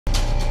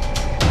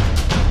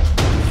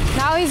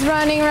he's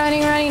running,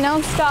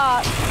 don't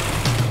stop.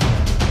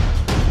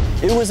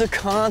 It was a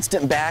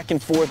constant back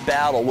and forth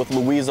battle with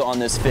Louisa on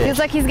this fish. Feels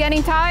like he's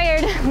getting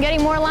tired. I'm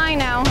getting more line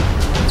now.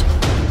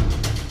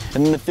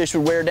 And then the fish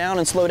would wear down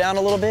and slow down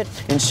a little bit,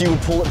 and she would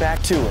pull it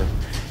back to her.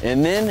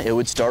 And then it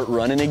would start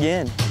running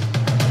again.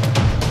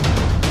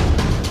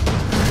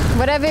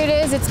 Whatever it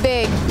is, it's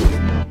big.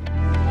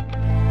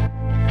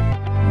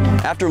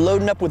 After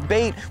loading up with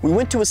bait, we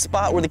went to a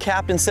spot where the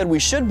captain said we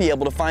should be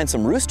able to find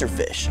some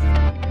roosterfish.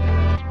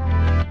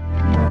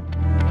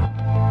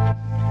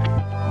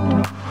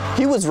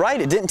 He was right,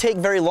 it didn't take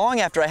very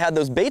long after I had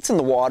those baits in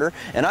the water,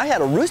 and I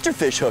had a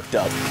roosterfish hooked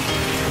up.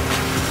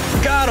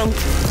 Got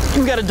him!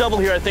 We got a double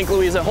here, I think,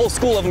 Louisa. A whole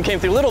school of them came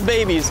through. Little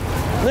babies,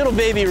 little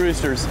baby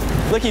roosters.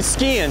 Look, he's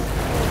skiing.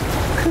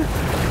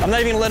 I'm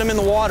not even gonna let him in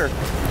the water.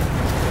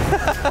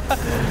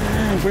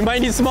 We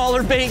might need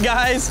smaller bait,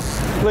 guys.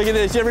 Look at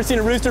this, you ever seen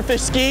a roosterfish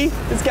ski?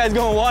 This guy's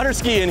going water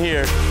skiing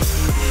here.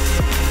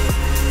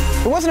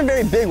 It wasn't a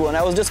very big one.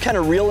 I was just kind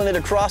of reeling it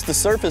across the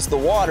surface of the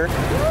water.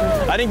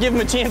 I didn't give him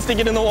a chance to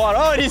get in the water.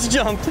 Oh, he's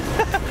jumped.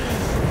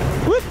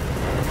 Whoop.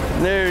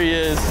 There he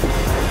is.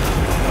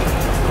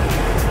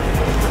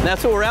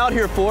 That's what we're out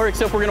here for,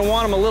 except we're gonna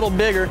want them a little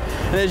bigger.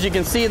 And as you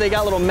can see, they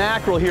got little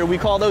mackerel here. We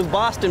call those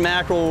Boston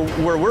mackerel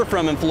where we're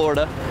from in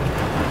Florida.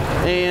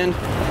 And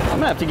I'm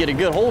gonna have to get a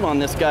good hold on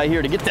this guy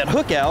here to get that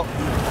hook out.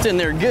 It's in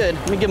there good.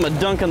 Let me give him a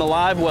dunk in the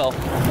live well.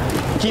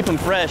 Keep him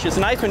fresh. It's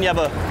nice when you have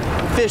a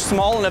fish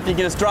small enough you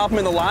can just drop him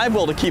in the live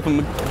well to keep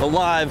him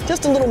alive.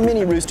 Just a little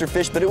mini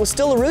roosterfish, but it was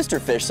still a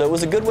roosterfish, so it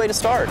was a good way to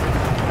start.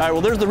 All right, well,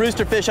 there's the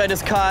roosterfish I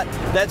just caught.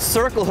 That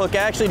circle hook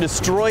actually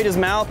destroyed his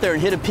mouth there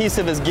and hit a piece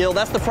of his gill.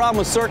 That's the problem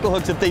with circle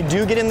hooks. If they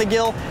do get in the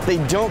gill, they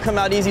don't come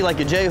out easy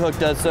like a J hook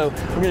does, so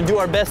we're gonna do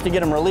our best to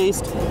get him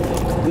released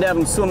and have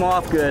him swim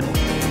off good.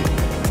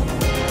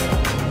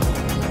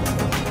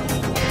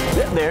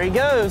 There he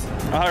goes.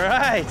 All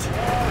right.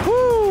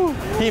 Woo!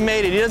 He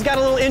made it. He just got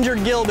a little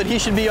injured gill, but he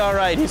should be all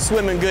right. He's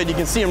swimming good. You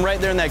can see him right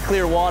there in that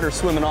clear water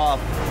swimming off.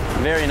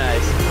 Very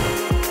nice.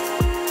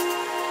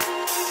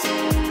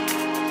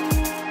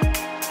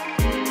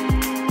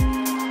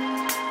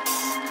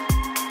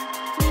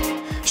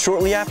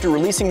 Shortly after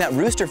releasing that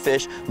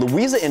roosterfish,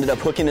 Louisa ended up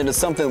hooking into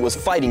something that was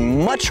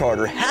fighting much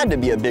harder, had to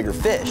be a bigger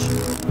fish.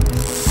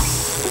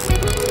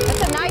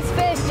 That's a nice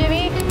fish,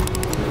 Jimmy.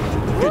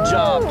 Good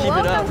job, keep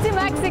it up. Welcome to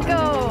Mexico.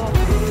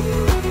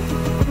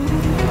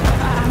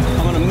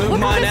 I'm gonna move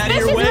mine out of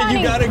your way.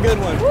 You got a good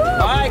one. Woo.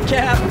 All right,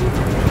 Cap.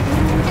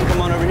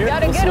 Come on over here.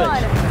 Got a good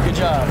one. Good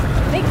job.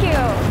 Thank you.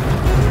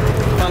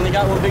 Finally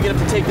got one big enough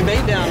to take the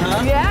bait down,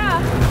 huh? Yeah.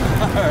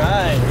 All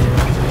right.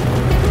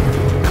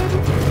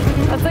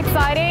 That's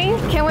exciting.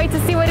 Can't wait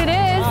to see what it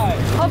is. Right.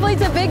 Hopefully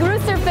it's a big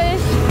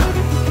roosterfish.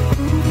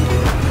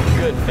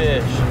 Good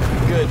fish.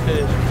 Good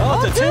fish.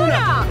 Oh, it's a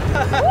tuna.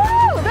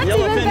 Woo, that's even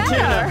Yellowfin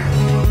better. tuna.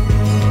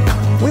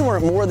 We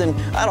weren't more than,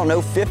 I don't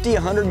know, 50,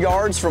 100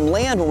 yards from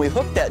land when we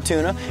hooked that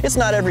tuna. It's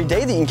not every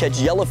day that you can catch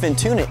yellowfin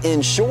tuna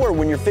inshore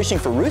when you're fishing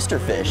for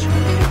roosterfish.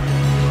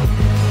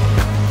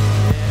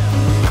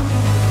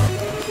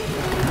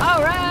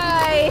 All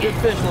right. Good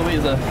fish,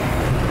 Louisa.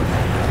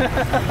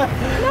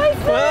 Nice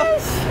fish. Well,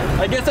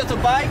 I guess that's a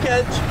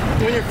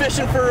bycatch when you're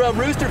fishing for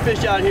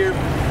roosterfish out here.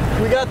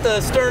 We got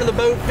the stern of the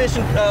boat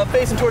fishing,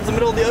 facing towards the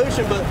middle of the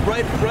ocean, but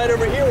right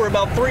over here we're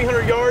about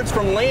 300 yards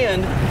from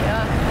land.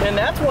 Yeah. And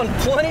that's one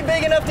plenty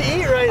big enough to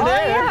eat right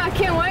there. Oh yeah, I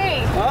can't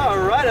wait. All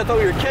right, I thought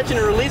we were catching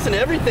and releasing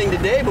everything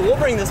today, but we'll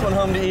bring this one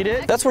home to eat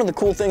it. That's one of the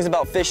cool things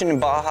about fishing in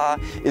Baja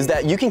is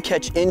that you can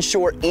catch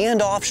inshore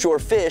and offshore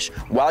fish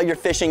while you're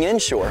fishing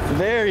inshore.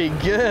 Very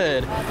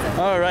good.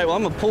 All right, well,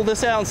 I'm gonna pull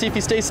this out and see if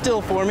he stays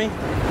still for me.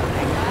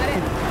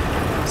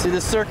 See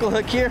this circle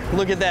hook here?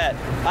 Look at that.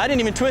 I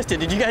didn't even twist it.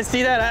 Did you guys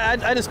see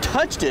that? I just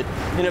touched it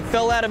and it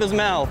fell out of his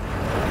mouth.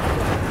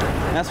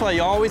 That's why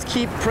you always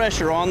keep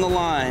pressure on the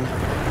line.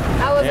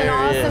 That was an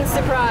awesome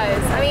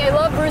surprise. I mean, I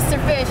love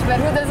roosterfish, but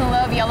who doesn't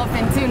love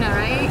yellowfin tuna,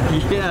 right?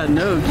 Yeah,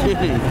 no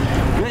kidding.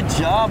 Good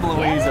job,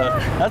 Louisa.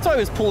 Yeah. That's why I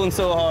was pulling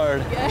so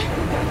hard. Yeah.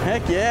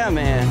 Heck yeah,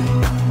 man.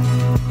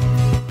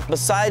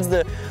 Besides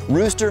the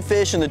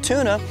roosterfish and the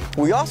tuna,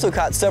 we also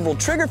caught several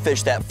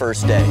triggerfish that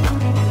first day.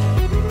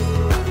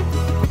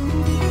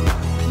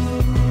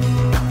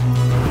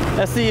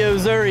 That's the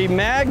Ozuri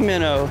mag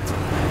minnow.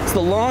 It's the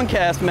long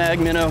cast mag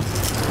minnow.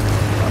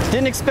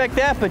 Didn't expect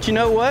that, but you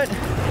know what?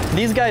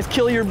 These guys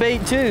kill your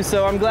bait too,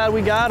 so I'm glad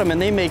we got them, and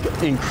they make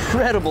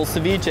incredible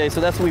ceviche, so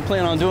that's what we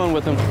plan on doing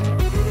with them.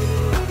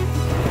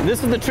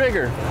 This is the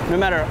trigger. No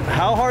matter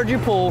how hard you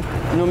pull,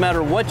 no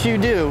matter what you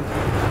do,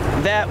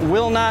 that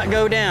will not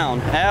go down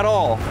at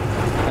all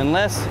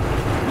unless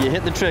you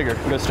hit the trigger.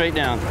 Go straight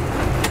down.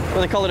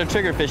 Or they call it a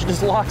trigger fish. It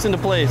just locks into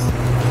place.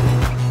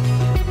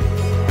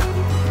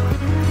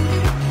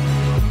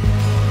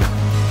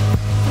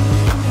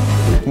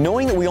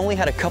 Knowing that we only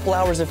had a couple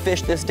hours of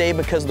fish this day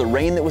because of the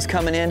rain that was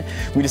coming in,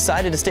 we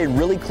decided to stay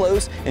really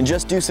close and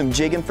just do some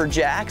jigging for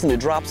jacks and to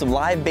drop some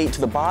live bait to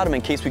the bottom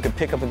in case we could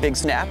pick up a big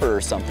snapper or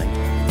something.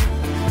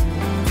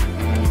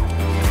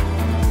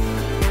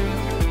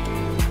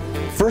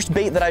 First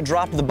bait that I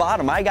dropped at the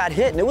bottom, I got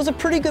hit, and it was a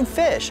pretty good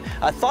fish.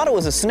 I thought it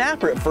was a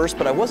snapper at first,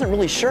 but I wasn't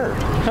really sure.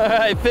 All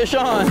right, fish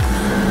on.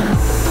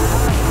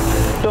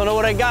 Don't know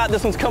what I got.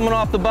 This one's coming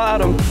off the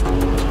bottom.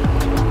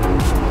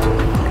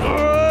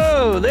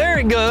 Oh, there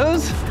it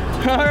goes.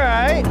 All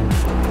right.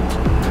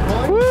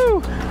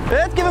 Woo!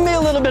 That's giving me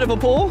a little bit of a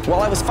pull.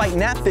 While I was fighting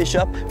that fish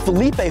up,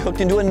 Felipe hooked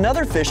into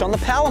another fish on the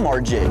Palomar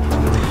jig.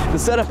 The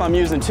setup I'm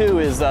using too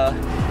is a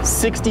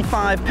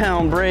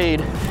 65-pound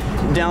braid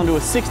down to a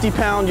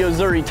 60-pound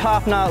Yozuri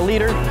top knot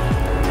leader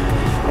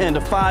and a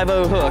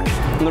 5/0 hook.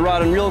 And the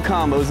rod and reel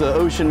combo is a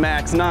Ocean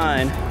Max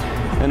 9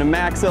 and a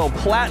Max L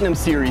Platinum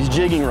Series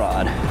jigging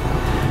rod.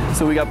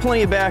 So we got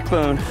plenty of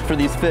backbone for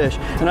these fish.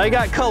 And I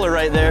got color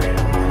right there.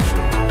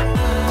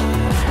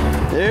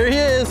 There he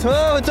is.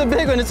 Oh, it's a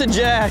big one. It's a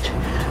jack.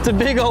 It's a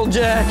big old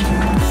jack.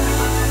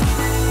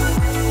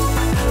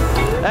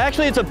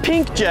 Actually, it's a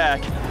pink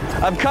jack.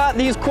 I've caught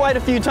these quite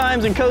a few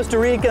times in Costa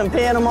Rica and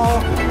Panama.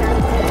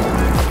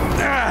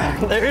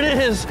 There it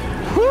is.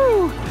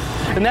 Woo!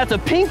 And that's a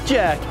pink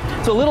jack.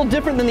 It's a little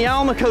different than the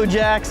Almaco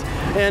jacks,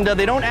 and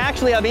they don't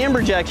actually have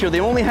amberjacks here.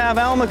 They only have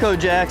Almaco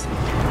jacks.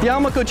 The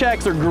Almaco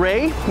jacks are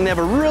gray, and they have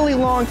a really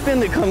long fin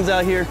that comes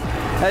out here.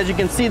 As you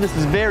can see, this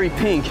is very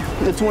pink.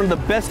 It's one of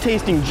the best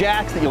tasting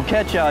jacks that you'll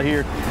catch out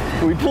here.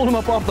 And we pulled them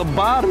up off the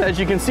bottom, as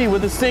you can see,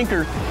 with a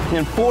sinker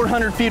in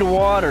 400 feet of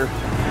water.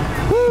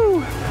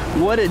 Woo!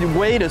 What a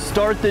way to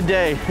start the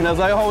day. And as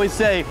I always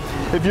say,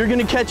 if you're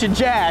gonna catch a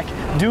jack,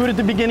 do it at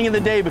the beginning of the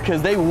day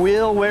because they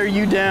will wear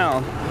you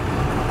down.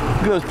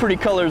 Look at those pretty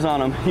colors on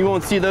them. You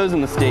won't see those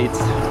in the States.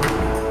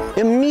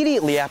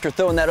 Immediately after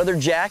throwing that other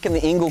jack in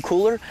the Engle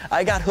cooler,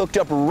 I got hooked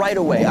up right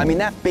away. I mean,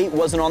 that bait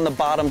wasn't on the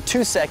bottom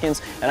 2 seconds,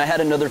 and I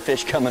had another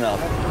fish coming up.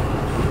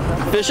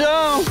 Fish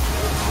on!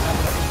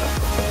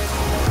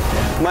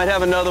 Might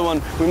have another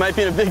one. We might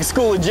be in a big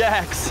school of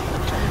jacks.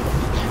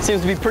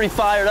 Seems to be pretty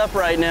fired up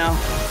right now.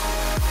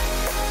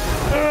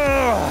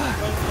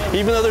 Ugh.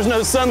 Even though there's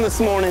no sun this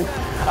morning,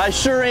 I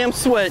sure am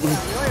sweating.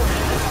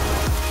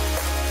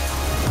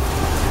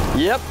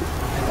 Yep,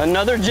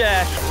 another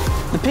jack.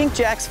 The pink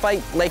jacks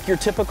fight like your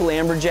typical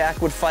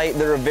amberjack would fight.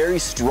 They're a very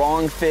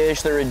strong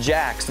fish. They're a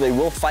jack, so they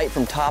will fight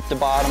from top to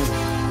bottom.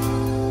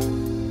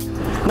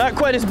 Not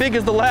quite as big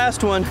as the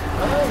last one.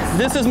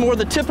 This is more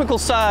the typical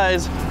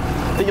size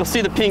that you'll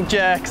see the pink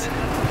jacks.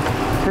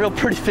 Real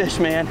pretty fish,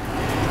 man.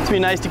 It's gonna be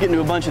nice to get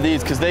into a bunch of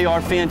these because they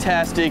are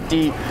fantastic to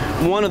eat.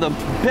 One of the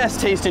best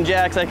tasting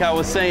jacks, like I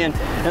was saying,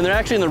 and they're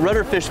actually in the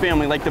rudderfish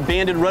family, like the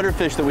banded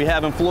rudderfish that we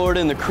have in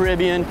Florida and the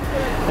Caribbean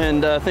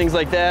and things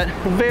like that.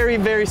 Very,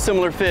 very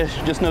similar fish,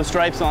 just no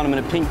stripes on them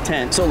and a pink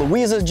tent. So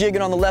Louisa's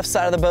jigging on the left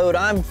side of the boat,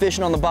 I'm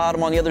fishing on the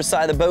bottom on the other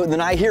side of the boat, and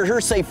then I hear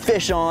her say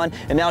fish on,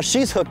 and now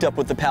she's hooked up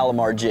with the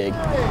Palomar jig.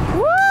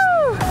 Woo!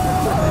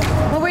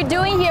 What we're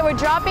doing here, we're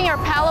dropping our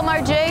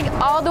Palomar jig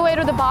all the way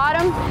to the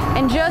bottom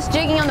and just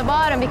jigging on the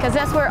bottom because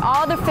that's where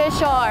all the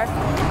fish are.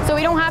 So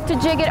we don't have to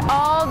jig it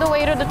all the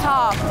way to the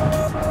top.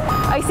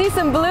 I see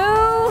some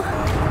blue.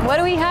 What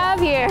do we have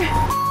here?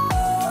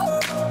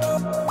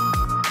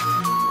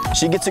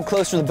 She gets it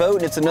closer to the boat,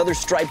 and it's another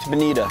striped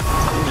bonita.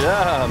 Good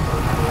job.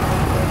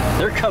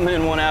 They're coming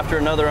in one after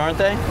another, aren't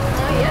they?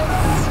 Oh, yes.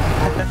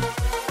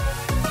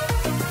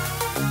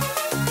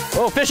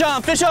 Oh, fish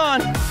on, fish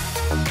on.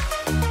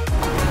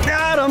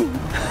 Got him.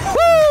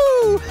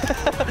 Woo!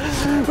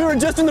 We were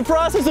just in the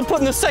process of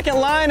putting the second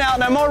line out,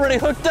 and I'm already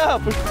hooked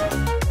up.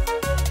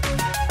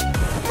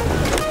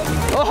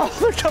 Oh,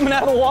 they're coming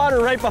out of the water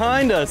right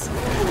behind us.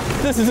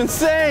 This is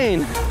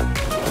insane.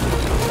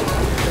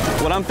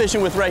 What I'm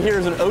fishing with right here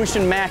is an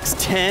Ocean Max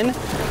 10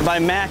 by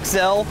Max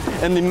L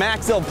and the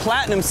Max L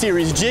Platinum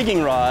Series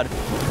jigging rod,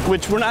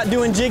 which we're not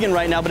doing jigging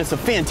right now, but it's a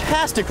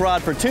fantastic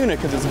rod for tuna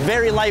because it's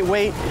very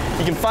lightweight.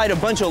 You can fight a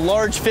bunch of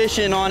large fish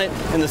in on it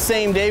in the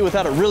same day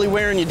without it really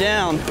wearing you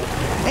down.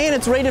 And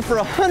it's rated for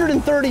a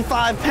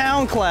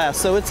 135-pound class,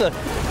 so it's a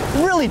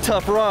really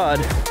tough rod.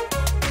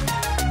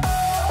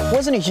 It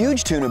wasn't a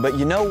huge tuna, but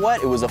you know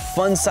what? It was a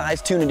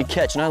fun-sized tuna to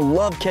catch, and I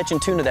love catching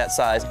tuna that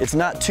size. It's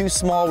not too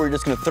small where you're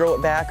just gonna throw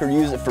it back or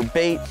use it for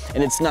bait,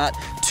 and it's not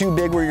too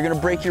big where you're gonna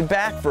break your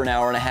back for an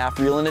hour and a half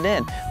reeling it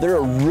in. They're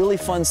a really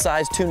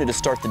fun-sized tuna to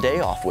start the day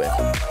off with.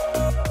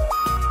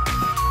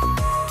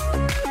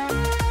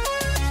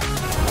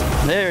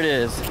 There it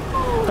is.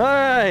 All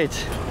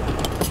right.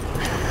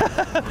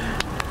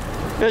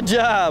 Good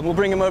job. We'll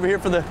bring him over here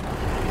for the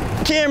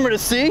camera to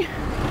see.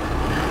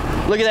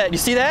 Look at that. You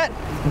see that?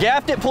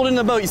 Gaffed it, pulled it in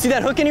the boat. You see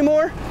that hook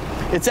anymore?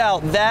 It's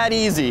out that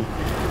easy.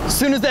 As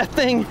soon as that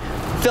thing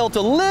felt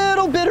a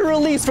little bit of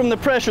release from the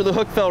pressure, the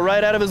hook fell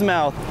right out of his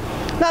mouth.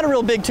 Not a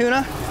real big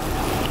tuna,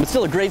 but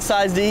still a great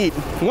size to eat.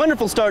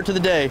 Wonderful start to the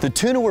day. The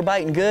tuna were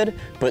biting good,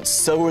 but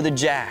so were the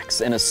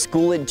jacks, and a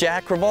school at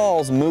Jack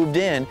Creval's moved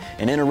in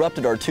and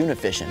interrupted our tuna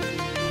fishing.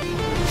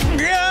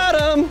 Got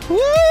him!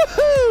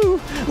 Woohoo!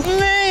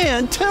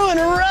 Man, 2 in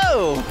a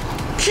row!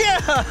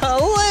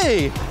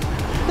 Golly!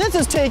 This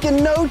is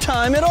taking no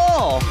time at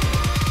all.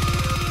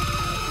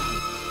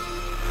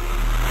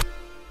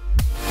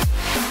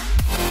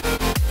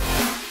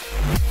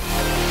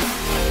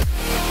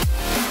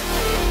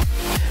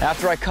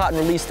 After I caught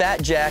and released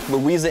that jack,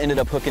 Louisa ended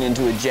up hooking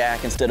into a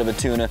jack instead of a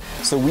tuna,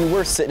 so we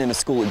were sitting in a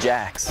school of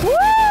jacks. Woo!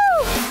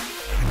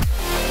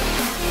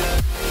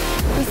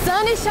 The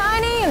sun is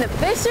shining and the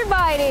fish are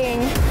biting.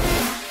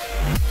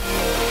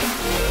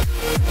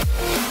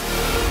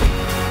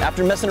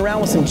 After messing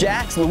around with some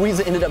jacks,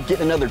 Louisa ended up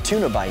getting another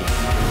tuna bite.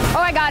 Oh,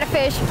 I got a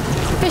fish.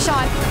 Fish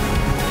on.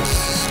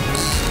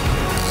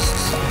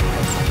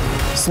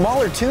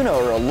 Smaller tuna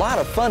are a lot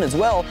of fun as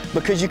well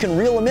because you can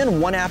reel them in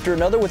one after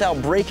another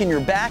without breaking your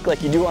back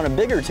like you do on a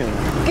bigger tuna.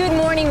 Good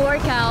morning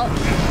workout.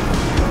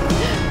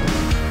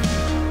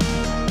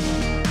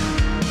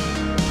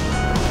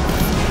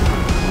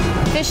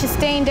 Fish is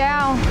staying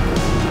down.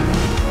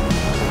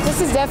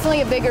 This is definitely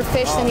a bigger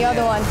fish than the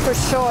other one, for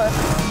sure.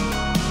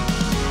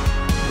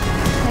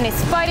 And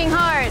it's fighting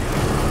hard,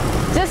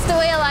 just the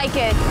way I like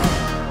it.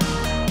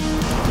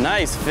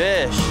 Nice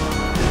fish.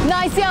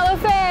 Nice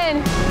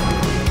yellowfin.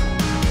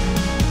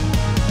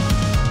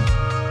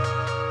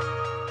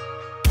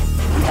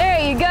 There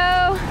you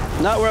go.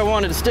 Not where I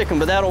wanted to stick him,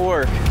 but that'll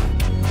work.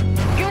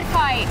 Good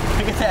fight.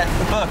 Look at that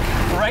hook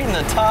right in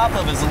the top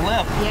of his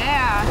lip.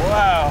 Yeah.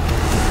 Wow.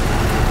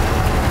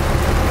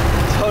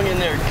 It's hung in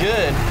there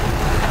good.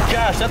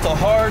 Gosh, that's a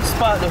hard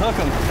spot to hook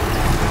him.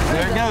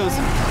 There it goes.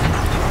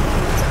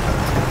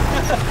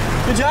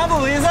 Good job,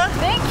 Louisa.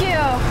 Thank you.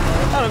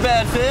 Not a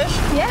bad fish.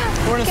 Yeah.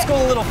 We're in a school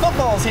of little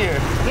footballs here.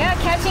 Yeah,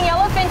 catching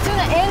yellowfin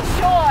tuna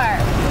inshore.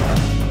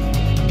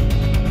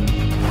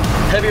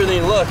 Heavier than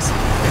he looks.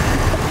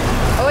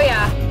 Oh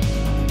yeah.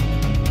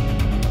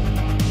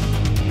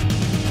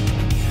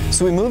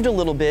 So we moved a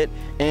little bit,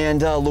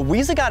 and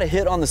Louisa got a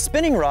hit on the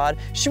spinning rod.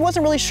 She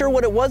wasn't really sure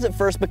what it was at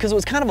first because it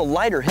was kind of a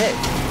lighter hit.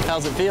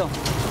 How's it feel?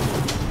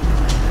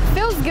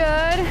 Feels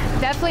good.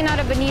 Definitely not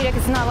a bonita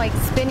because it's not like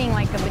spinning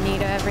like a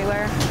bonita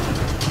everywhere.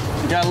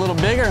 Got a little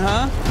bigger,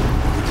 huh?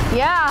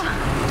 Yeah.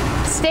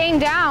 Staying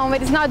down,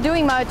 but it's not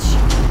doing much.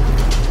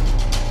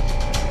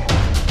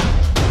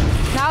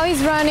 Now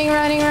he's running,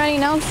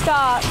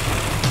 non-stop.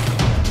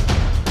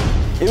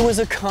 It was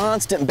a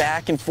constant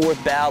back and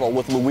forth battle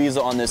with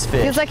Louisa on this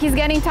fish. Feels like he's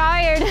getting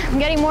tired. I'm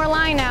getting more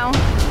line now.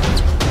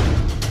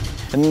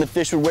 And then the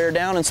fish would wear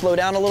down and slow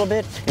down a little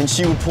bit, and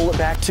she would pull it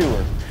back to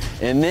her.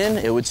 And then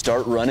it would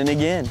start running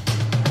again.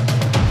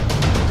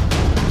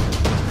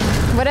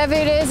 Whatever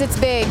it is, it's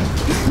big.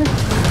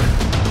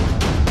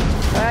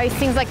 Well, it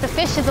seems like the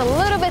fish is a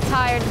little bit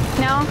tired.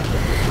 Now,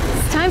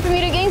 it's time for me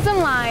to gain some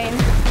line.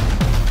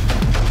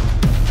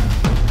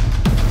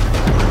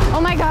 Oh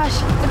my gosh,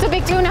 it's a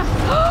big tuna.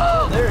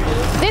 There he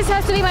is. This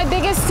has to be my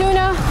biggest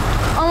tuna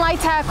on light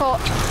tackle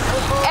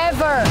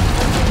ever.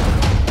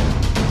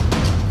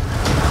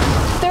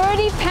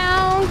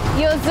 30-pound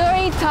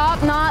Yozuri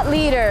top knot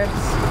leader.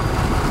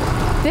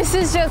 This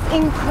is just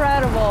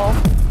incredible.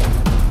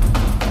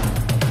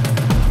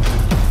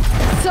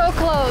 So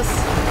close.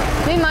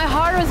 I mean, my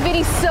heart was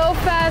beating so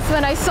fast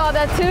when I saw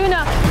that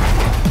tuna.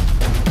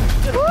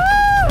 Woo!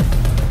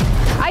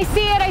 I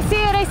see it, I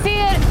see it, I see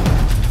it.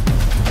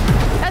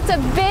 That's a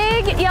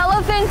big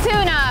yellowfin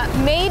tuna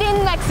made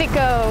in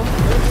Mexico.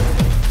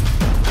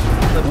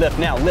 Lift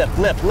now, lift.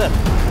 Lift.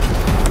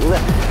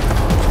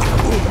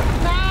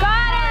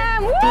 Got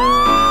him! Woo!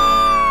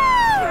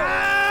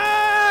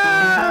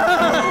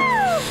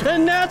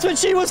 And that's what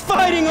she was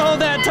fighting all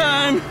that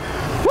time.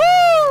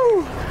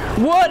 Woo!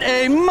 What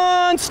a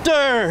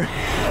monster!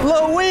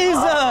 Louisa!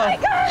 Oh my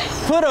gosh!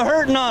 Put a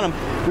hurting on him.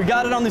 We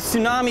got it on the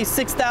Tsunami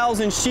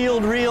 6000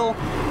 shield reel.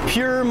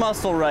 Pure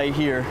muscle right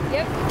here.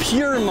 Yep.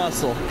 Pure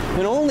muscle.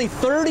 And only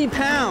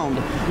 30-pound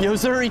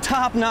Yozuri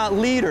top knot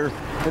leader.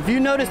 If you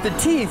notice the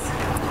teeth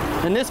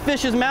in this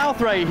fish's mouth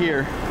right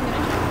here,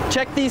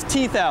 check these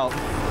teeth out.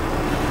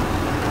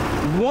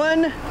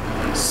 One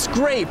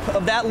scrape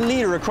of that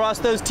leader across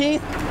those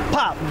teeth,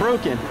 pop,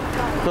 broken.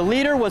 The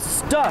leader was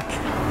stuck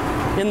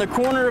in the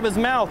corner of his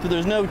mouth where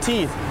there's no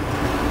teeth.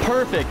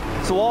 Perfect.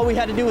 So all we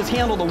had to do was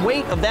handle the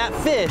weight of that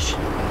fish,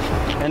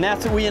 and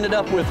that's what we ended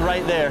up with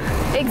right there.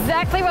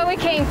 Exactly what we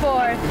came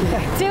for.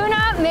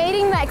 Tuna made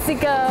in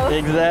Mexico.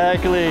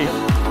 Exactly.